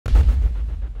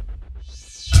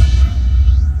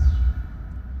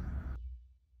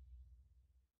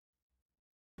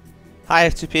Hi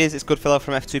F2Ps, it's Goodfellow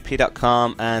from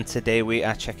f2p.com, and today we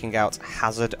are checking out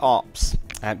Hazard Ops.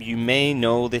 You may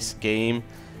know this game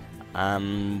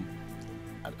under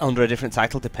a different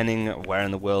title depending where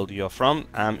in the world you're from.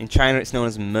 In China it's known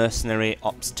as Mercenary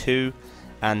Ops 2,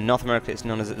 and North America it's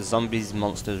known as Zombies,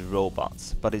 Monsters,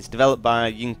 Robots. But it's developed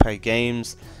by Yingpai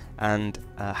Games, and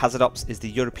Hazard Ops is the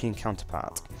European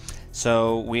counterpart.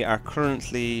 So we are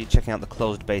currently checking out the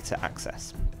closed beta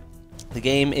access. The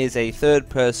game is a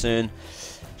third-person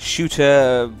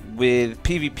shooter with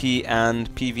PvP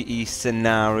and PvE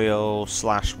scenario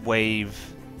 /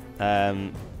 wave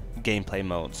gameplay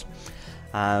modes.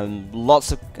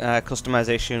 Lots of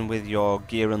customization with your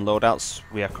gear and loadouts.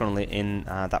 We are currently in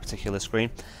that particular screen.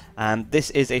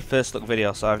 This is a first look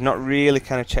video, so I've not really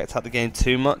kind of checked out the game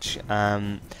too much.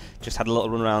 Just had a little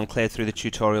run around, cleared through the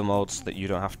tutorial modes so that you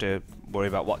don't have to worry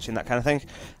about watching that kind of thing.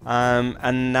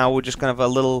 And now we're just going to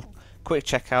have a little quick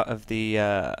checkout of the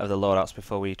loadouts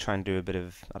before we try and do a bit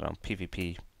of, I don't know,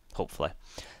 PvP, hopefully.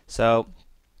 So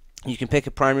you can pick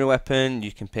a primary weapon,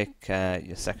 you can pick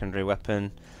your secondary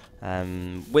weapon,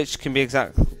 which can be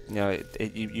exact. You know,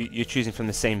 you're choosing from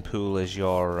the same pool as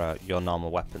your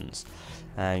normal weapons.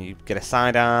 You get a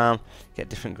sidearm, get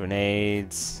different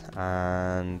grenades,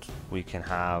 and we can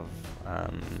have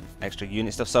extra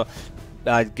unit stuff. So,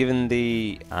 given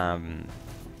the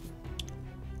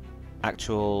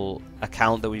actual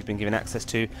account that we've been given access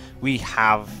to, we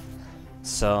have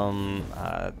some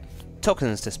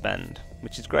tokens to spend,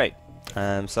 which is great.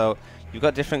 So you've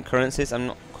got different currencies. I'm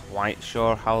not quite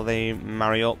sure how they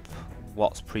marry up,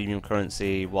 what's premium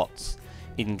currency, what's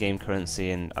in-game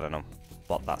currency, and I don't know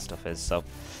what that stuff is. So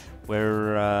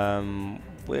we're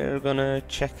gonna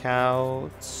check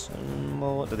out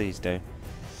well, what do these do?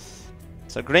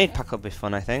 So grenade pack will be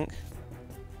fun, I think.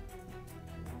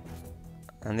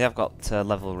 And they have got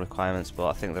level requirements, but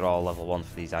I think they're all level 1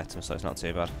 for these items, so it's not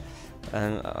too bad.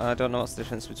 I don't know what's the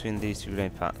difference between these two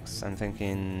grenade packs. I'm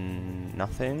thinking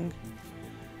nothing.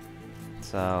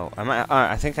 So I might.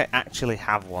 I think I actually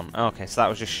have one. Okay, so that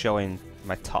was just showing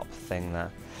my top thing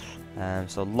there.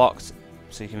 So locked.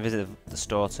 So you can visit the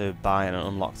store to buy an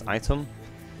unlocked item.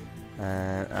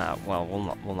 Well,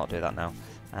 we'll not do that now.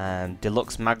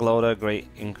 Deluxe mag loader, great,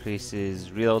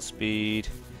 increases reload speed.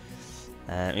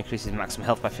 Increases maximum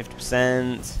health by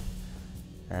 50%.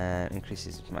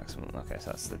 Increases maximum. Okay,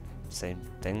 so that's the same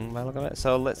thing by the look of it.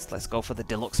 So let's go for the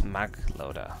deluxe mag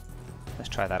loader. Let's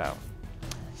try that out.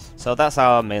 So that's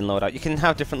our main loadout. You can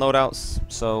have different loadouts.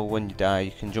 So when you die,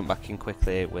 you can jump back in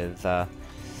quickly with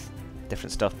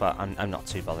different stuff. But I'm not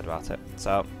too bothered about it.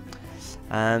 So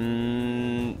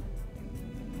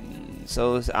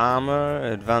so there's armor,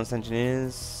 advanced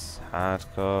engineers,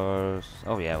 hardcore.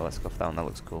 Oh yeah, well, let's go for that one. That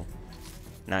looks cool.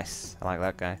 Nice, I like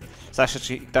that guy. So that's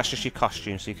just your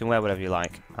costume, so you can wear whatever you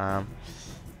like. And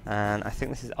I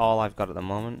think this is all I've got at the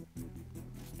moment.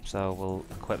 So we'll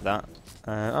equip that.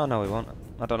 Oh no, we won't.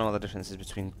 I don't know what the difference is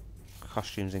between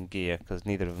costumes and gear, because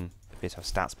neither of them appear to have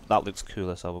stats. But that looks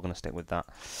cooler, so we're going to stick with that.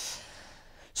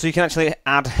 So you can actually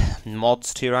add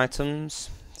mods to your items.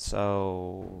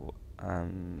 So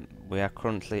we are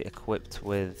currently equipped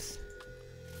with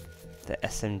the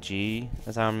SMG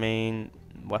as our main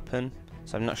weapon.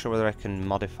 So I'm not sure whether I can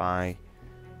modify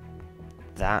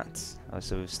that.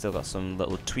 So we've still got some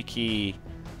little tweaky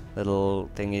little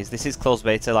thingies. This is closed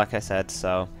beta, like I said,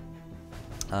 so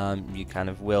you kind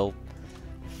of will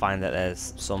find that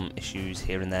there's some issues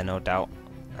here and there, no doubt,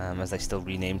 as they still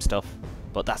rename stuff.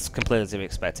 But that's completely to be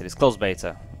expected. It's closed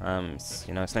beta. It's,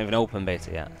 you know, it's not even open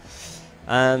beta yet.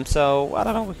 So I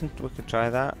don't know. We can try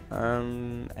that.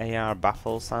 AR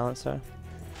baffle silencer.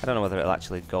 I don't know whether it'll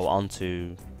actually go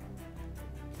onto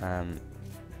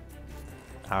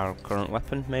our current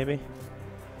weapon, maybe.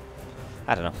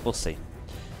 I don't know. We'll see.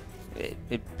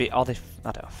 It'd be odd if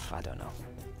I don't know.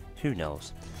 Who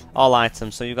knows? All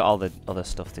items. So you've got all the other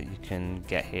stuff that you can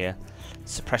get here.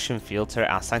 Suppression field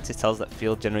turret. Our scientist tells that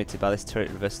field generated by this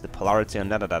turret reverses the polarity and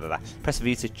da da da da da. Press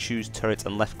V to choose turret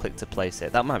and left click to place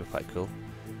it. That might be quite cool.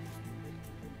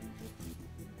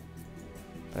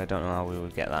 But I don't know how we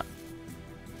would get that.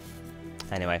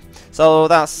 Anyway, so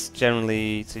that's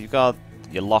generally, so you've got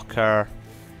your locker,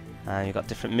 and you've got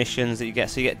different missions that you get.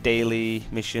 So you get daily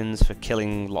missions for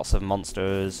killing lots of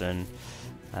monsters and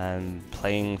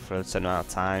playing for a certain amount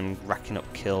of time, racking up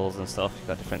kills and stuff. You've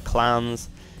got different clans.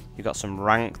 You've got some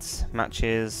ranked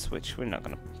matches, which we're not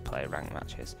going to play ranked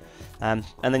matches. And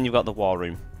then you've got the war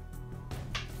room,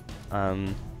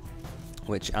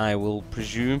 which I will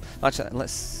presume. Actually,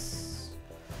 let's.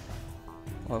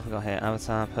 What have we got here?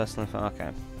 Avatar, personal info. Okay,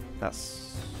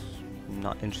 that's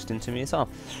not interesting to me at all.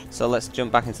 So let's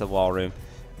jump back into the war room.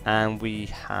 And we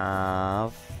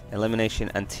have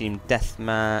elimination and team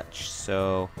deathmatch.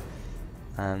 So,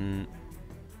 I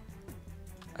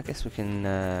guess we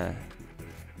can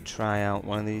try out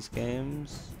one of these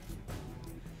games.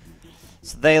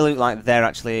 So they look like they're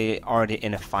actually already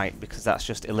in a fight because that's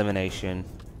just elimination.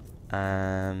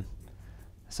 So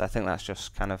I think that's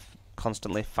just kind of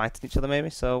constantly fighting each other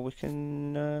maybe. So we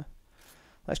can,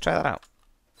 let's try that out.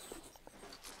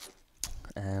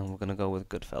 And we're going to go with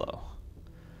Goodfellow.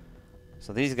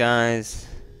 So these guys,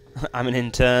 I'm an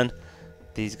intern.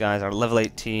 These guys are level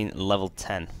 18 and level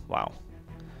 10. Wow.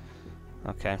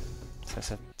 Okay. So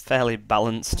it's a fairly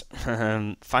balanced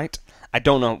fight. I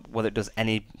don't know whether it does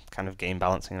any kind of game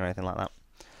balancing or anything like that.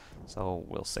 So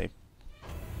we'll see.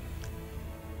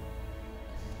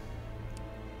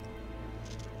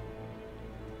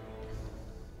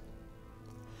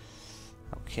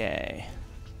 Okay.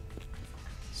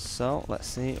 So let's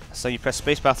see. So you press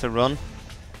spacebar to run,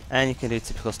 and you can do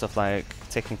typical stuff like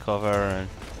taking cover and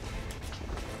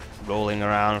rolling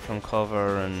around from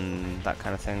cover and that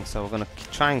kind of thing. So we're gonna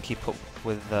try and keep up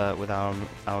with our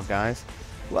guys.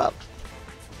 Well,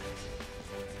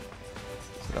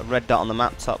 so we've got a red dot on the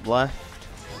map, top left.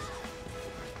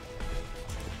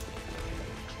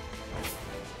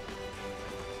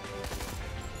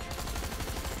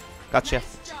 Gotcha.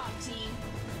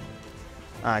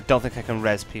 I don't think I can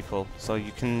res people, so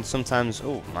you can sometimes.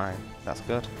 Oh my, that's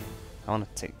good. I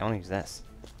want to use this.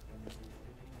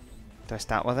 Do I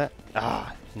start with it?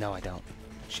 Ah, no, I don't.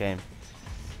 Shame.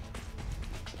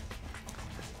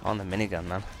 On the minigun,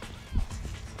 man.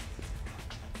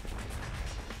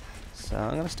 So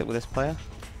I'm gonna stick with this player.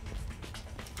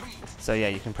 So yeah,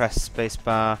 you can press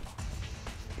spacebar.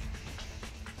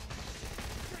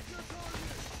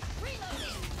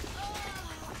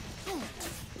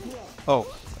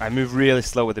 Oh, I move really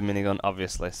slow with the minigun,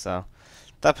 obviously, so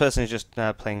that person is just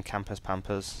playing Campers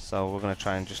Pampers, so we're going to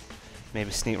try and just maybe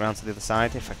sneak around to the other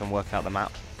side if I can work out the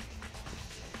map.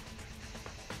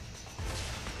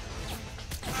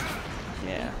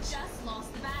 Yeah.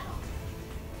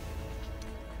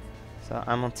 So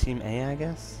I'm on team A, I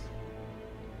guess.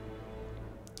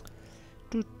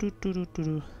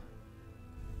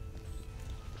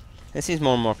 It seems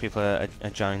more and more people are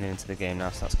joining into the game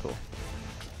now, so that's cool.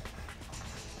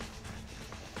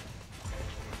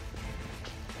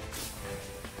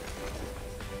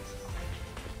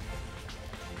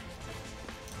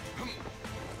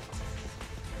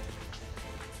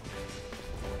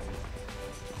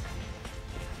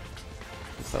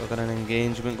 So we've got an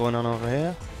engagement going on over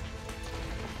here.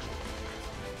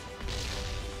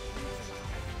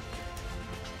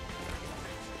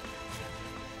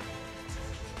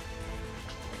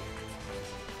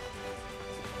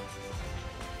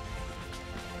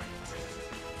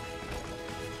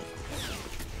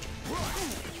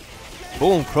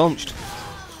 Boom, crunched.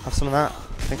 Have some of that.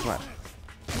 Think about it.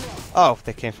 Oh,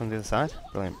 they came from the other side.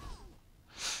 Brilliant.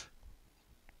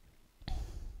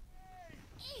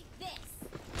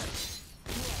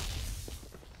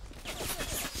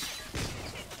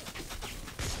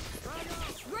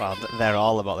 Wow, they're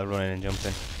all about the running and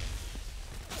jumping.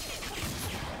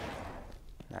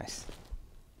 Nice.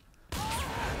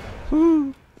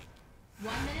 Woo!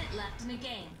 1 minute left in the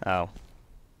game. Oh.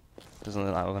 Doesn't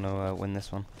look like we're gonna win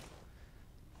this one.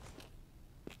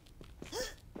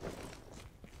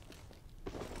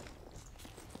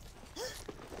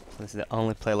 So this is the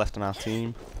only player left on our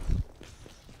team.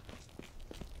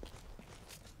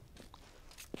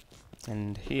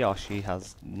 And he or she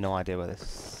has no idea where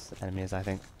this enemy is, I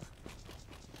think.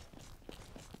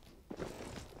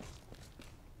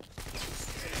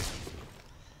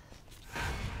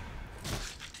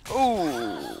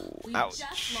 Ooh! Ouch!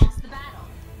 Just lost the battle.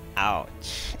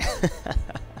 Ouch!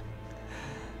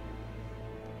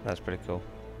 That's pretty cool.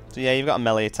 So yeah, you've got a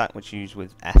melee attack which you use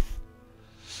with F.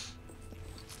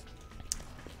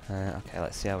 Okay,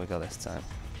 let's see how we go this time.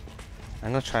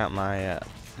 I'm gonna try out my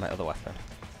my other weapon.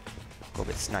 Go a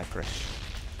bit sniperish.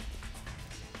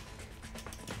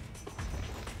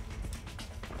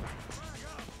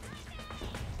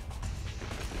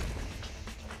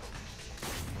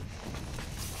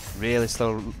 Really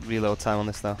slow reload time on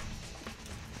this though.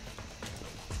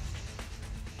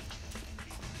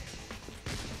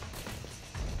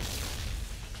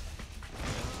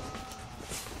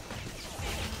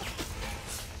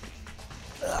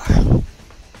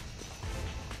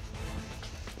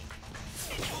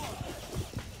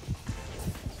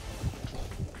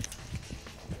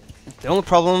 The only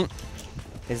problem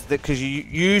is that because you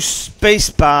use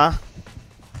spacebar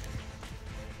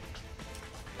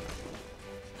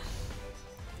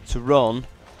to run,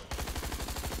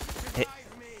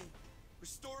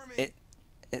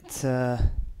 Been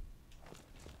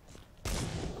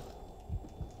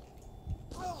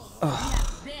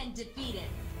defeated.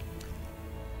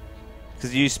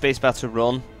 Because you use spacebar to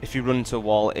run. If you run into a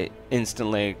wall, it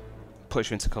instantly puts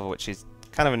you into cover, which is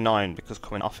kind of annoying because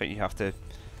coming off it, you have to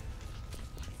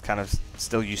kind of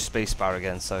still use spacebar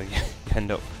again, so you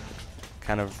end up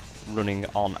kind of running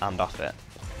on and off it.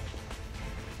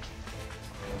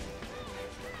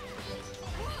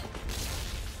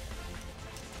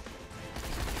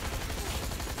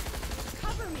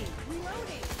 Cover me!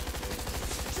 Reloading!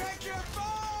 Check your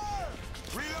fire!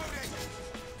 Reloading!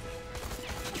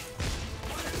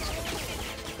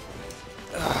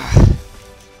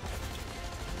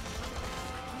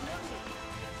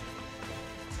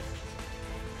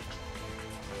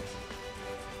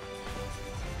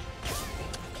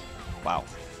 Wow.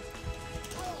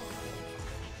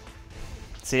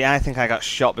 See, I think I got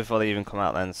shot before they even come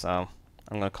out then, so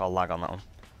I'm going to call lag on that one.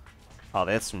 Oh,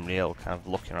 they had some real kind of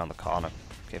looking around the corner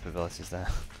capabilities there.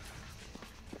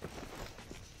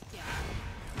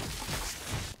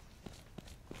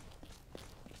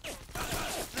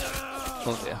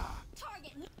 Oh dear.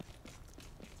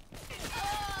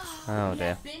 Oh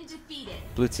dear. Been defeated.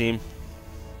 Blue team,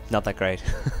 not that great.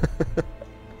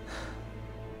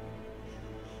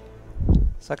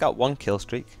 So I got 1 kill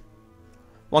streak.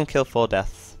 1 kill, 4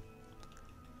 deaths.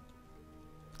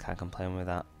 Can't complain with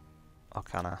that. Or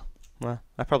can I? Well,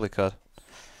 I probably could.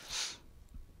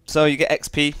 So you get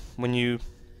XP when you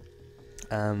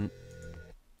I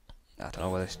don't know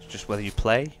whether it's just whether you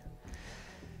play.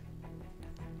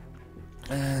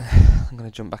 I'm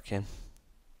gonna jump back in.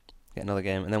 Get another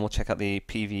game and then we'll check out the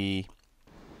PvE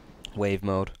wave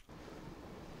mode.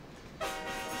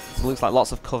 So it looks like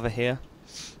lots of cover here.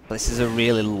 But this is a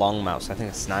really long map, so I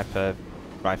think a sniper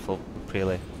rifle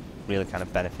would really kind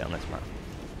of benefit on this map.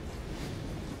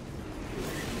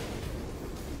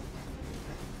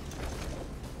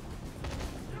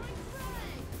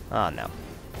 Oh no.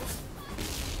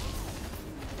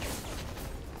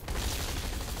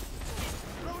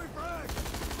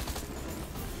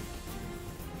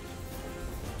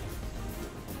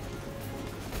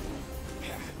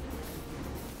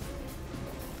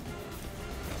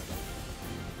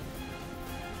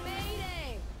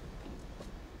 Mayday!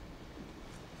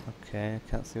 Okay, I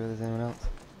can't see whether there's anyone else.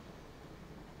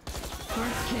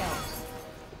 First kill.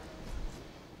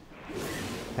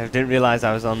 I didn't realise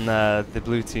I was on the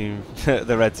blue team,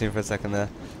 the red team for a second there,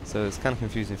 so it's kind of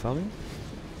confusing for me.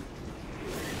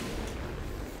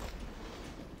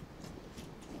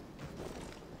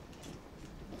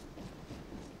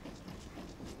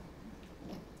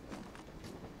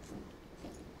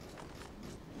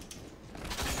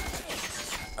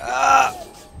 Ah!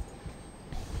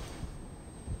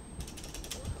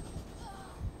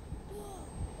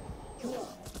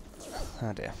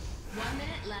 Oh dear. 1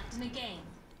 minute left in the game.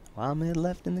 1 minute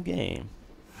left in the game.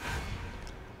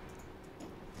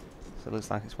 So it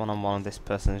looks like it's one-on-one. This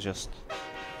person is just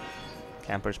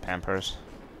campers, pampers.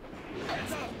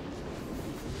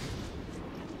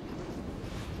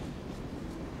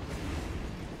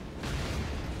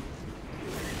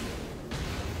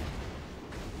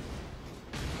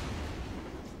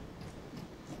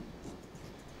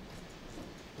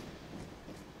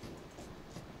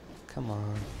 Come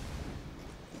on.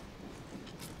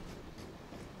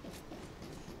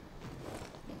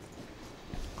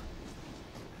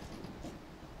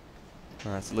 So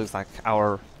it looks like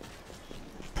our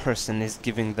person is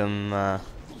giving them a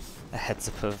heads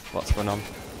up of what's going on.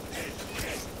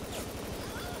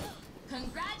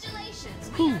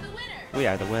 Congratulations, we are the winners. We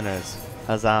are the winners.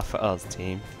 Huzzah for us,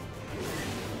 team.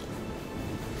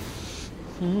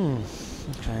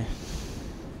 Okay.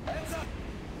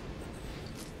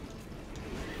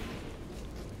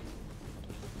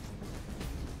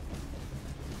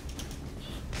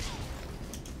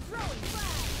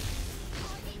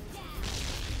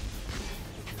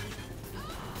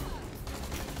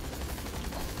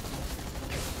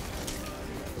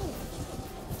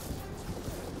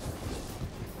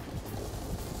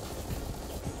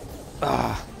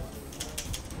 Ah.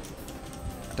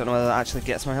 Don't know whether that actually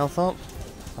gets my health up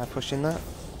by pushing that.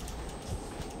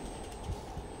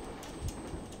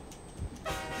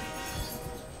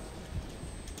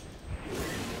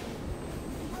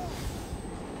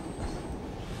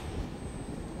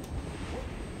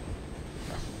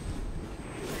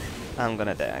 I'm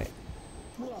gonna die.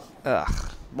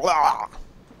 Ugh. Blah.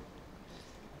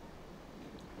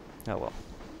 Oh well.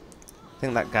 I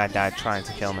think that guy died trying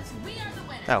to kill me. We are the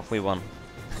winners. Oh, we won.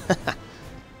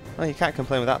 Well, you can't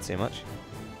complain with that too much.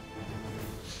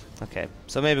 Okay,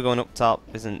 so maybe going up top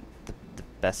isn't the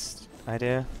best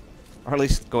idea. Or at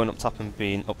least going up top and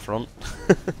being up front.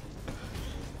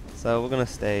 So we're going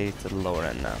to stay to the lower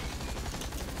end now.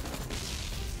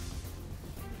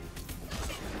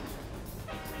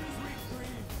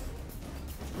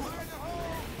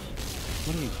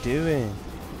 What are you doing?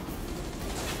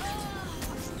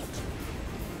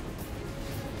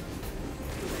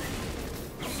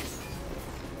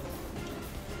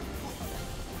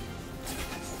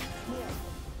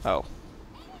 Oh.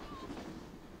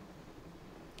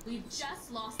 We've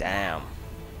just lost. Damn.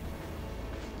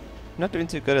 Not doing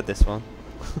too good at this one.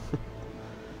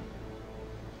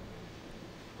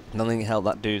 I don't think it helped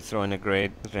that dude throwing a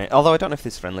grenade. Although I don't know if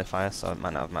this is friendly fire, so it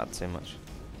might not have mattered too much.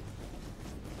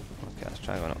 Okay, let's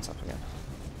try going up top again.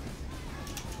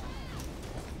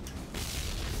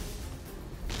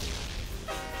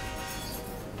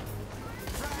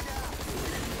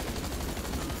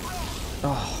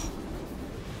 Oh.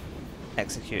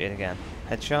 Executed again.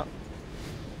 Headshot.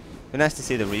 Be nice to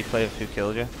see the replay of who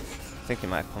killed you. I think it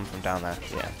might have come from down there.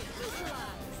 Yeah.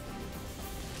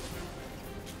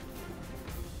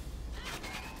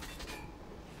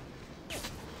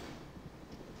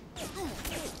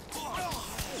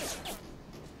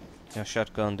 Your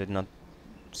shotgun did not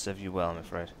serve you well, I'm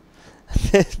afraid.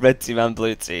 Red team and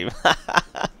blue team.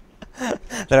 They're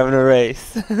having a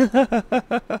race.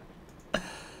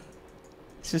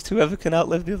 It's just whoever can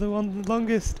outlive the other one the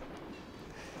longest.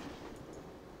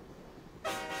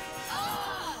 You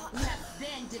have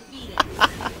been defeated.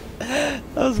 That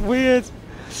was weird.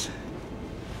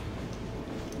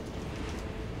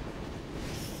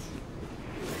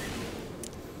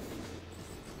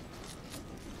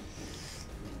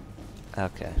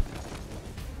 Okay.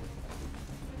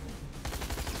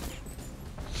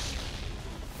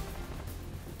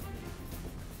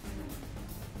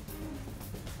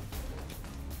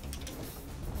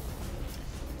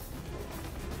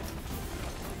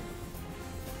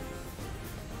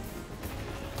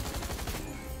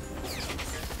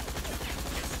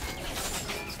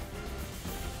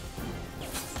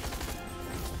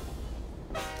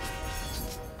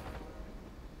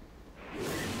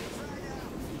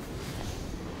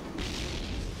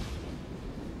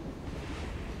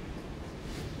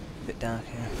 Bit dark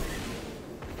here.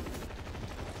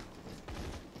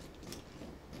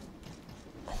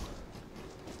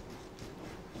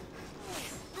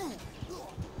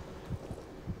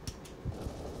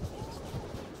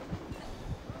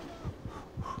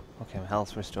 Okay, my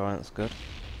health's restoring, that's good.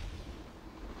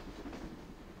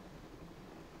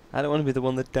 I don't want to be the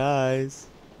one that dies,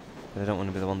 but I don't want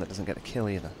to be the one that doesn't get a kill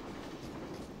either.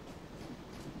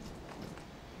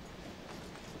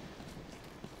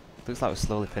 Looks like we're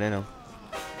slowly pinning him.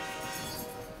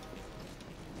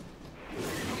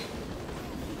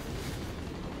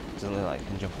 Doesn't look like he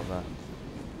can jump up there.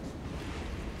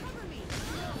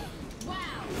 Wow,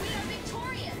 we are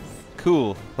victorious.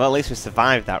 Cool. Well, at least we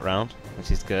survived that round, which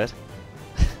is good.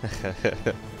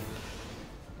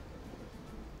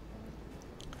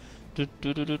 Do,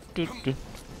 do, do, do, do, do.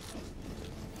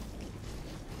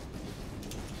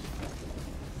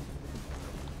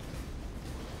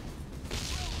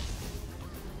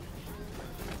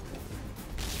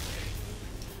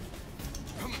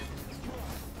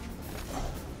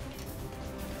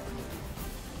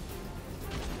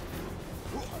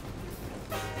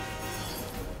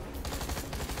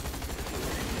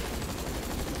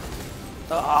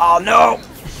 Oh no!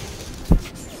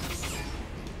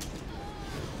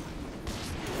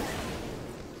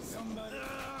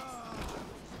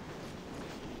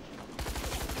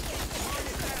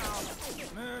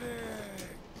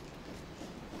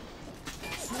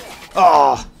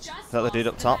 Oh! Is that the dude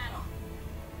up top?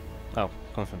 Oh,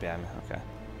 coming from behind me, okay.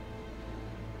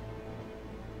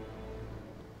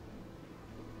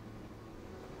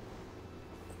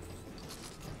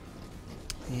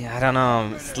 Yeah, I don't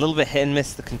know. It's a little bit hit and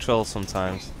miss the controls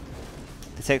sometimes.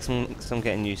 They take some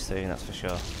getting used to, that's for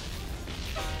sure.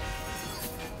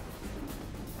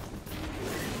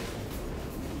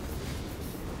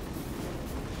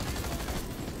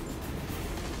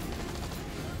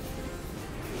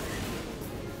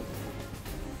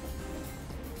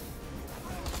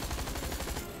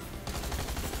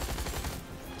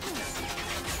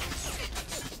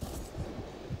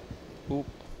 Oop.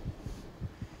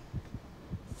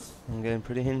 I'm getting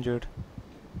pretty injured.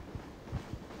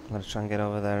 I'm gonna try and get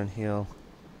over there and heal.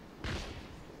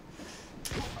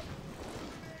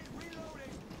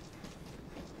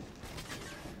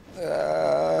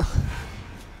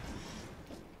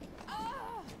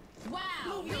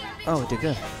 Wow, we are Oh, we did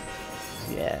good.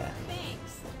 Yeah.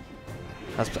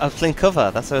 Thanks. I was playing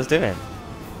cover, that's what I was doing.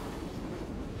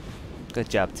 Good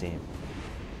job, team.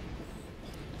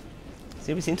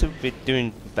 See, we seem to be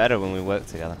doing better when we work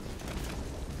together.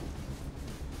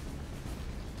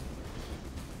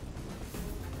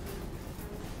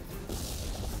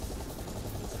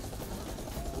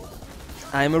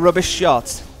 I'm a rubbish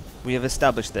shot. We have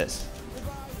established this.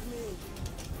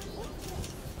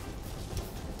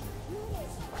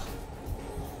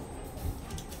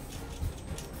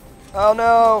 Oh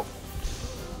no!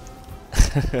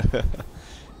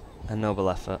 A noble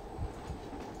effort.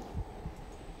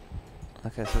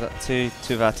 Okay, so we've got two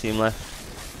of our team left.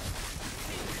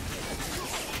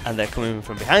 And they're coming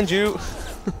from behind you!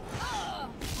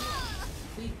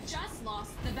 We've just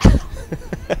lost the battle.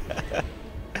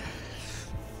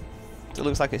 It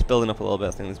looks like it's building up a little bit.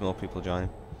 I think there's more people joining.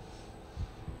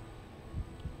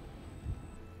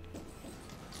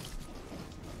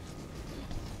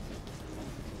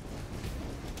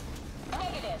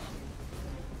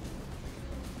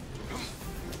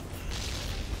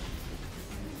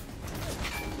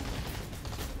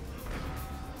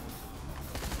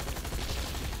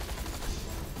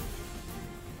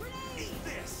 Eat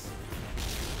this!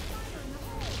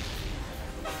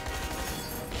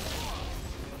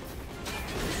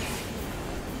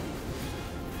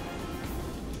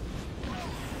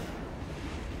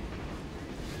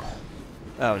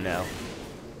 Oh no.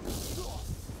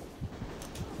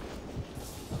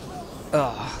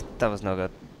 Oh, that was no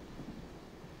good.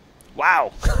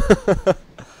 Wow!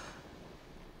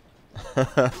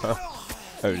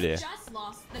 Oh dear. We've just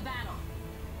lost the battle.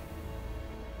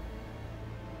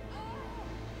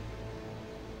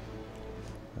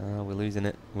 We're losing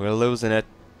it. We're losing it.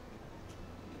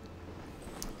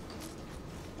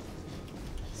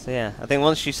 So yeah, I think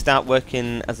once you start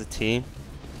working as a team,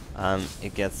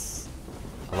 it gets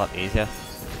a lot easier.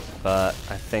 But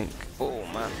I think, oh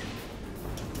man.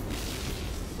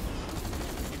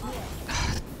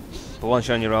 But once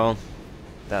you're on your own,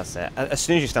 that's it. As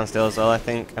soon as you stand still as well, I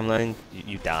think I'm learning,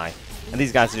 you die. And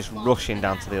these guys are just rushing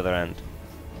down to the other end,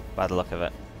 by the look of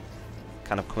it.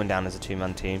 Kind of coming down as a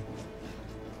two-man team.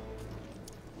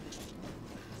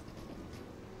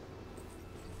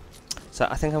 So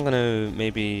I think I'm going to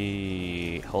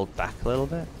maybe hold back a little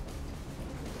bit.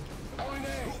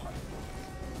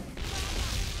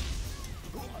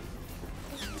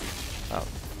 Oh.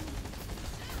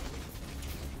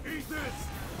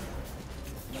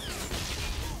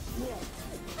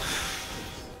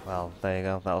 Well, there you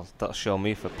go. That'll show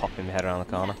me for popping my head around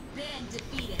the corner. Been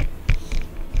defeated.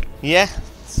 Yeah,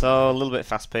 so a little bit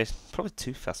fast-paced. Probably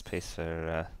too fast-paced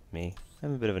for me.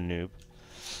 I'm a bit of a noob.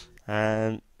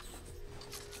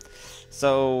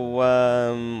 So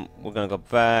we're gonna go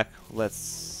back.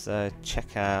 Let's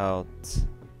check out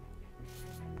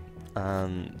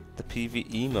the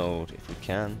PvE mode if we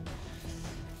can.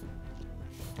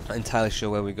 Not entirely sure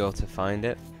where we go to find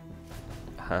it.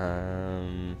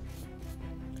 So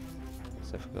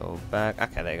if we go back,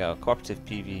 okay, there you go. Cooperative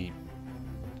PvE.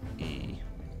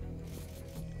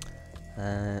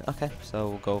 Okay, so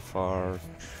we'll go for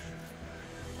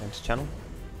Enter channel.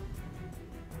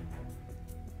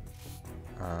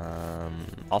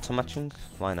 Auto matching?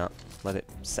 Why not? Let it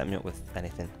set me up with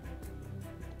anything.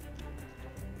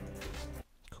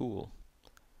 Cool.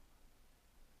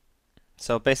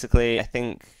 So basically, I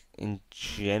think in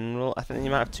general, I think you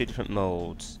might have two different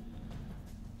modes.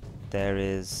 There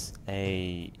is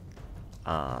a,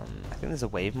 I think there's a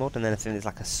wave mode, and then I think there's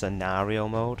like a scenario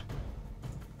mode.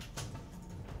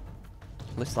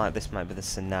 Looks like this might be the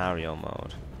scenario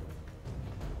mode.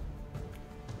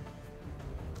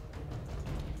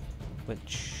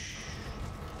 Which...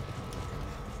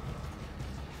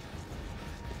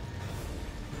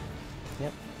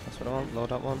 Yep, that's what I want,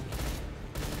 load up one.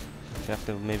 You have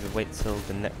to maybe wait till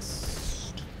the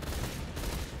next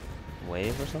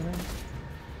wave or something?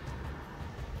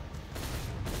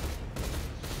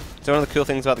 So one of the cool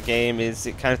things about the game is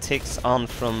it kind of takes on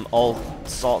from all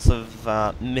sorts of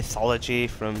mythology,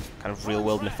 from kind of real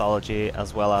world mythology,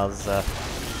 as well as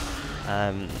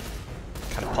kind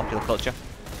of popular culture.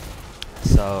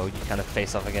 So you kind of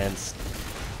face off against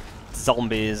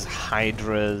zombies,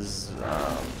 hydras,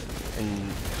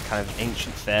 and kind of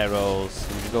ancient pharaohs.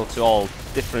 And you go to all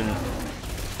different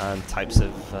types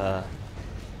of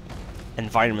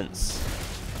environments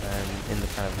in the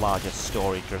kind of larger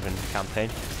story-driven campaign.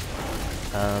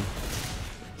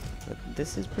 But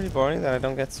this is pretty boring that I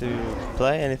don't get to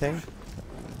play anything.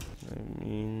 I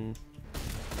mean,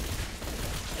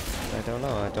 I don't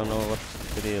know what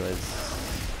the deal is.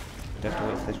 Do I have to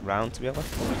wait for this round to be over? I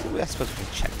suppose we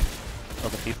can check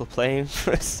other people playing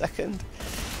for a second.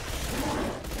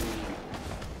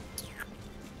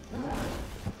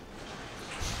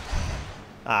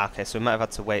 Ah, okay, so we might have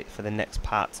had to wait for the next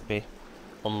part to be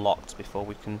unlocked before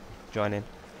we can join in.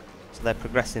 So they're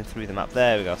progressing through the map.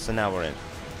 There we go. So now we're in.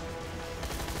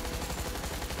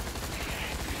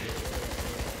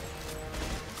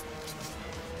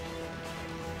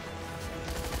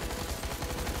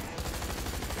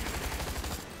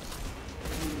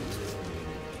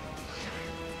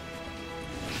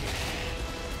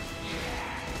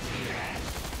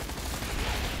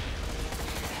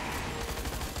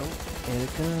 Here we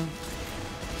go.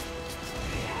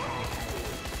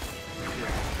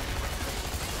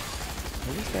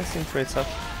 These guys seem pretty tough.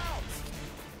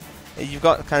 You've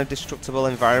got kind of destructible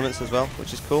environments as well,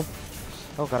 which is cool.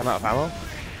 Oh god, I'm out of ammo.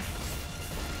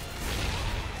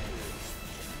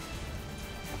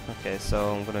 Okay,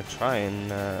 so I'm gonna try and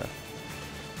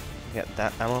get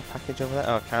that ammo package over there.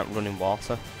 Oh, I can't run in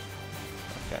water.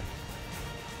 Okay.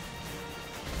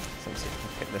 So let's see if I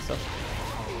can pick this up.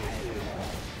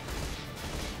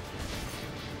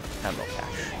 Ammo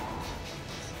cache.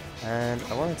 And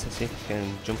I wanted to see if I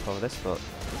can jump over this, but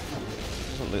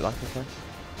it doesn't look like I can.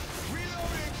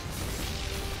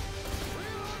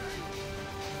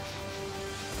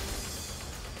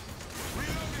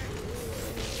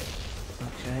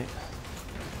 Okay.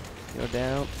 You're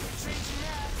down.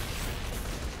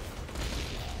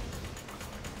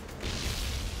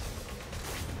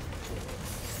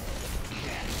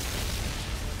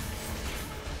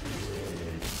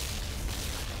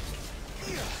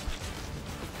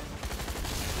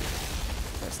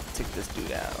 Take this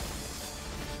dude out.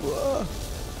 Whoa.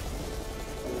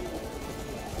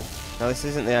 Now this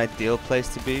isn't the ideal place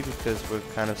to be because we're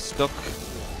kind of stuck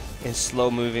in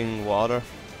slow moving water.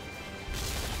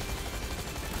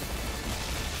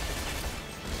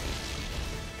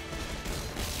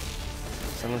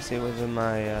 So I'm gonna see whether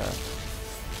my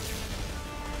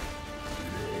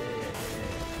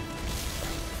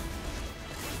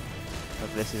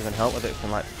whether this is gonna help, whether it can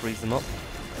like freeze them up.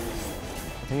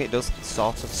 I think it does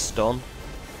sort of stun.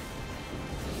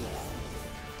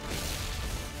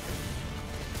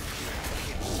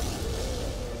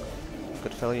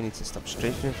 Good fellow, you need to stop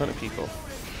strafing in front of people.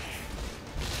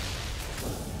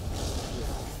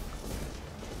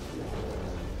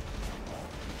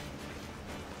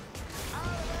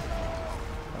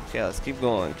 Okay, let's keep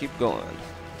going, keep going.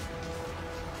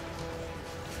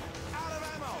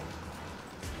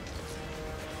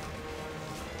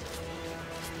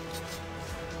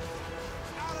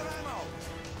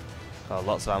 Got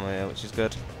lots of ammo here, which is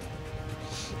good.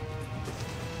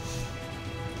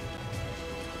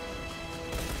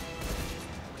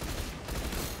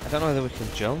 I don't know whether we can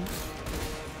jump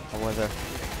or whether.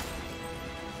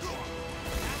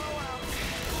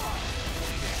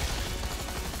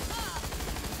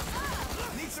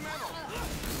 Need some ammo.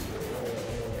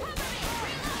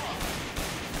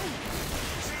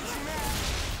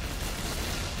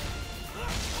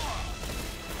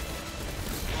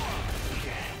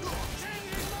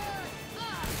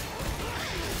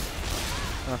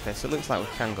 Okay, so it looks like we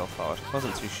can go forward.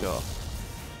 Wasn't too sure.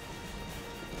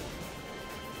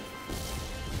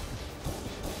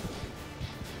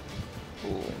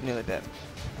 Ooh, nearly dead.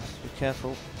 Be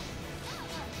careful.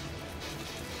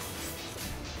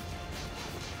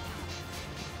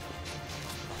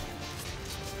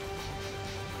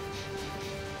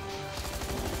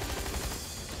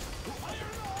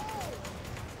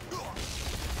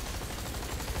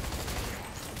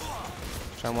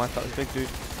 Try and wipe out this big dude.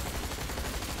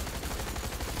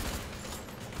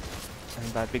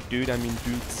 And by big dude, I mean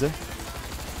dudes.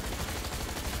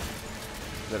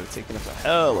 That are taking up a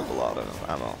hell of a lot of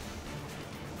ammo.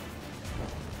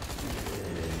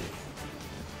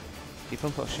 Keep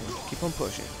on pushing, keep on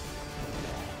pushing.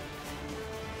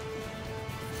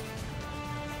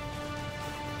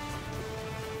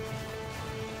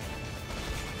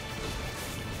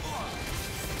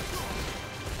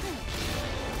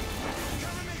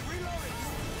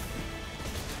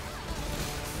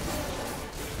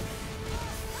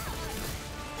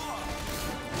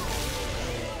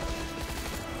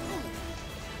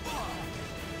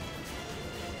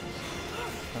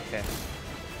 Okay,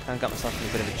 kind of got myself in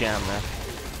a bit of a jam there.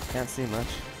 Can't see much.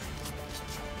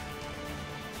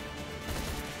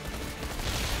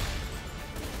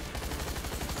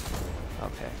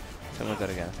 Okay, I think we're good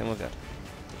again. I think we're good.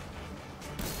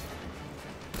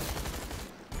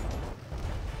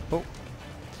 Oh.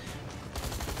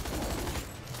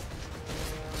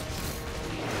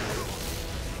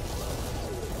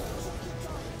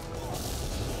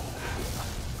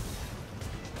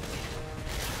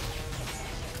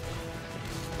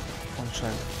 I'm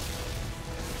trying to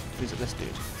freeze up this dude.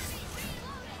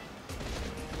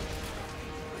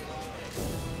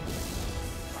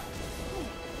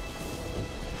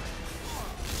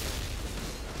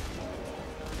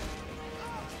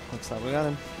 Looks like we got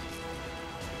him.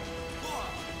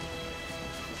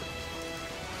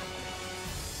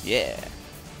 Yeah.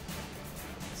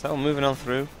 So moving on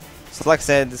through. So like I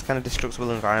said, there's kind of destructible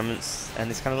environments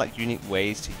and there's kind of like unique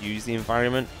ways to use the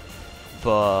environment,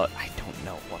 but I don't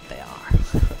know what they are.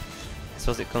 I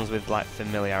suppose it comes with like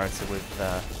familiarity with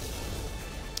the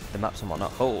maps and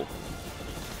whatnot. Oh.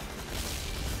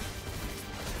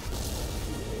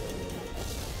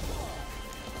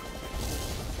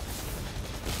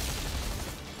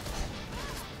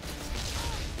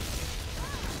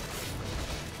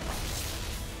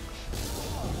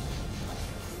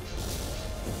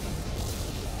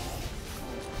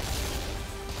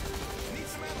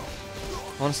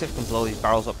 I want to see if I can blow these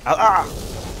barrels up. Ah!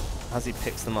 As he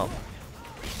picks them up.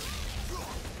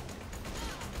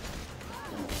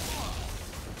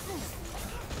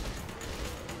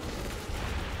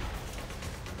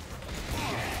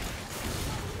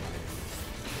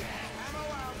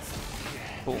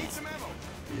 Oh.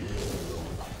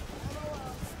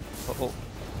 Uh-oh.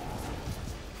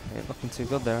 Ain't looking too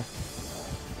good there.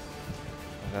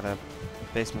 I gotta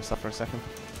base myself for a second.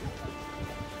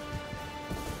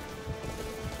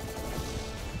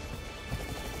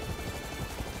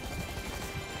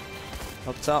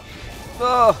 Up top.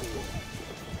 Oh!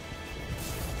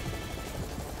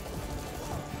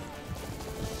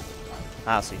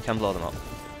 Ah, so you can blow them up.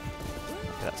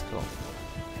 Okay, that's cool.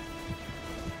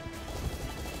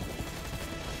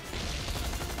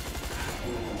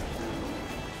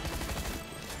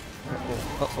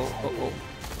 Uh-oh.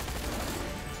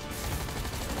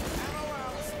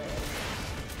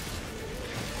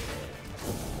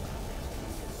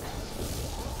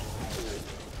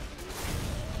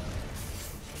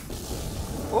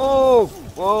 Oh!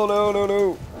 Whoa,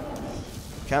 no.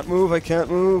 Can't move, I can't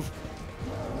move.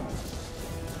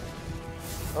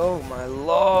 Oh my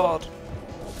lord.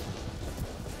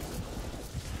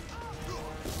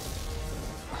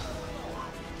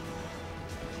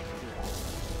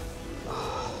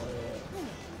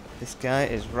 This guy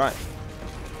is right.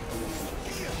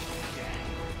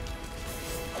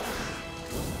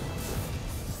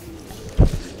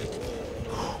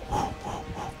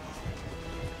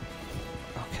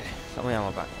 Got my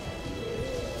ammo back.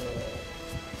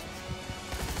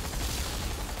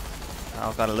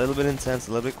 I got a little bit intense,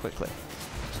 a little bit quickly.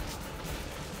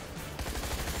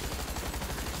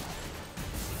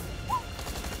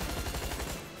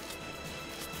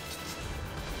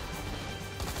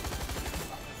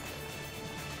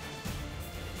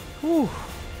 Whew.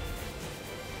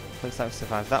 Looks like we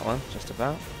survived that one, just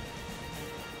about.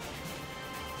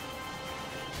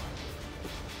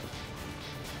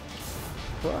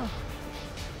 Whoa.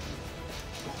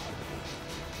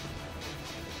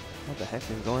 What the heck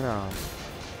is going on?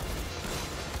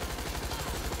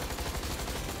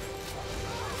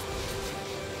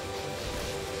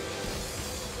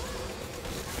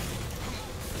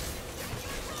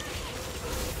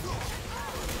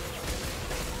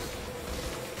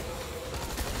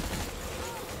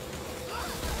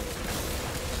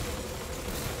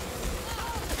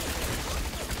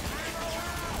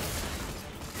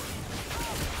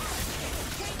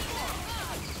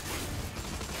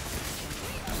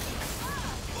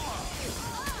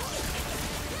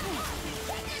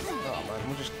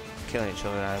 We're just killing each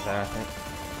other out of there, I think.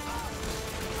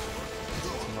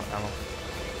 Some more ammo.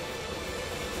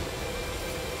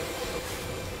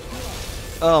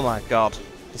 Oh my god.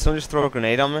 Did someone just throw a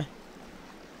grenade on me?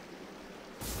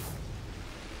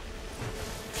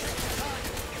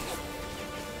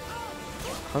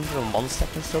 "101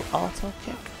 seconds till auto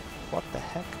kick? What the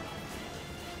heck?"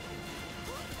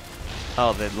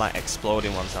 Oh, they're like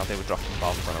exploding ones now. They were dropping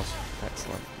bombs on us.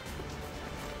 Excellent.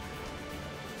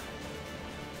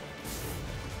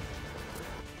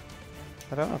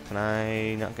 I don't know, can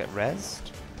I not get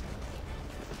rezzed?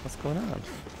 What's going on?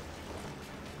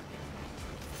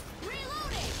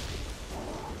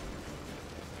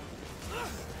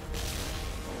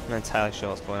 I'm not entirely sure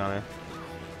what's going on here.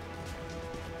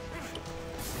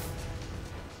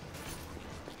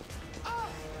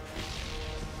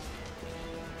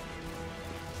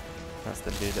 That's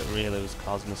the dude that really was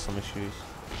causing us some issues.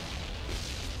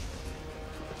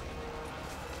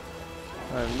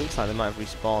 It looks like they might have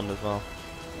respawned as well.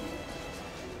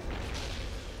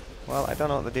 Well, I don't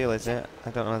know what the deal is yet.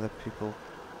 I don't know whether people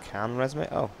can res me.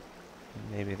 Oh,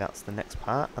 maybe that's the next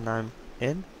part and I'm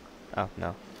in? Oh,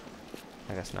 no.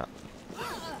 I guess not.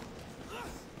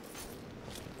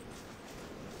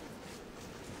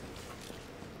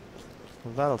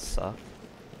 Well, that'll suck.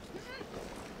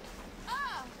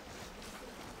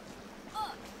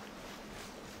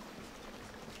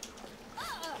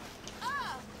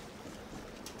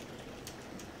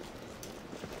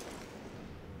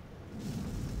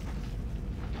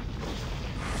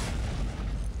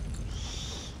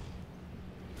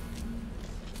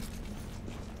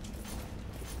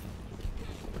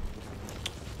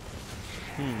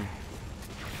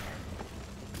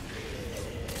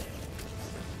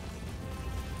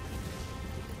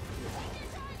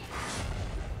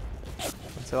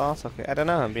 still auto-kick? I don't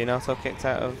know, I'm being auto-kicked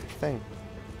out of the thing.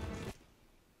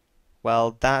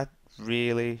 Well, that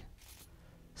really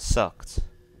sucked.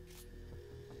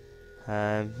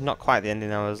 Not quite the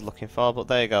ending I was looking for, but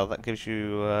there you go. That gives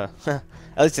you at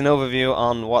least an overview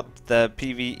on what the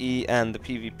PvE and the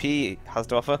PvP has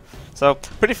to offer. So,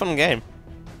 pretty fun game.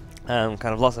 Kind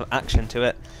of lots of action to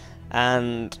it,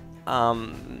 and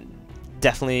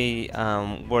definitely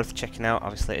worth checking out.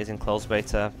 Obviously, it is in closed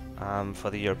beta for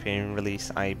the European release.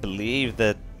 I believe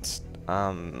that,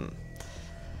 well,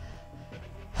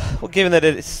 given that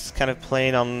it's kind of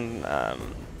playing on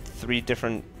 3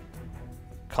 different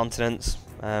continents,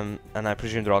 and I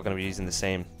presume they're all going to be using the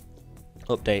same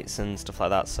updates and stuff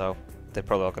like that, so they're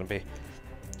probably all going to be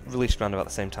released around about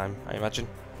the same time, I imagine.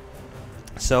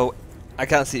 So I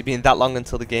can't see it being that long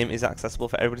until the game is accessible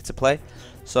for everybody to play,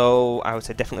 so I would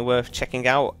say definitely worth checking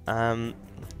out.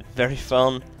 Very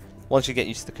fun. Once you get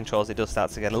used to the controls, it does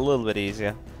start to get a little bit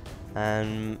easier.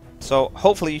 So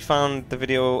hopefully you found the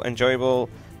video enjoyable.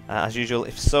 As usual,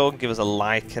 if so, give us a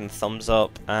like and thumbs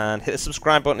up, and hit the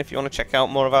subscribe button if you want to check out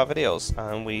more of our videos.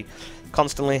 We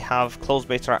constantly have closed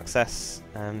beta access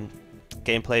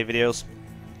gameplay videos,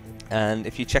 and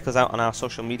if you check us out on our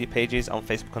social media pages on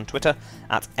Facebook and Twitter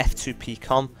at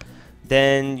f2pcom,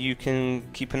 then you can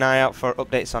keep an eye out for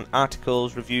updates on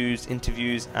articles, reviews,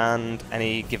 interviews, and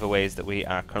any giveaways that we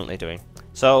are currently doing.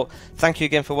 So thank you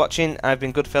again for watching. I've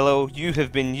been Goodfellow, you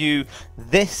have been you,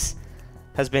 this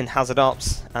has been Hazard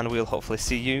Ops, and we'll hopefully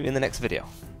see you in the next video.